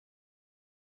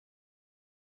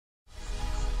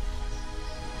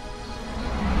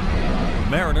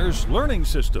Mariners Learning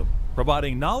System,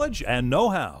 providing knowledge and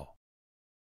know-how.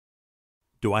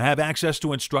 Do I have access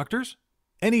to instructors?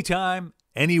 Anytime,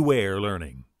 anywhere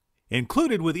learning.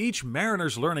 Included with each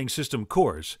Mariners Learning System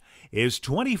course is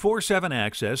 24/7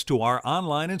 access to our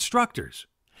online instructors.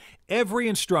 Every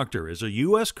instructor is a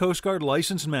U.S. Coast Guard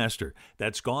licensed master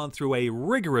that's gone through a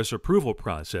rigorous approval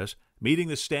process, meeting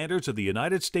the standards of the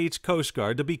United States Coast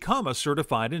Guard to become a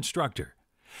certified instructor.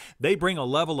 They bring a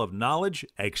level of knowledge,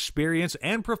 experience,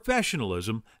 and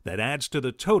professionalism that adds to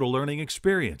the total learning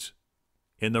experience.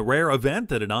 In the rare event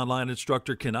that an online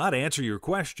instructor cannot answer your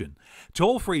question,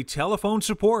 toll-free telephone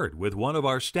support with one of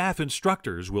our staff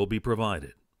instructors will be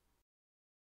provided.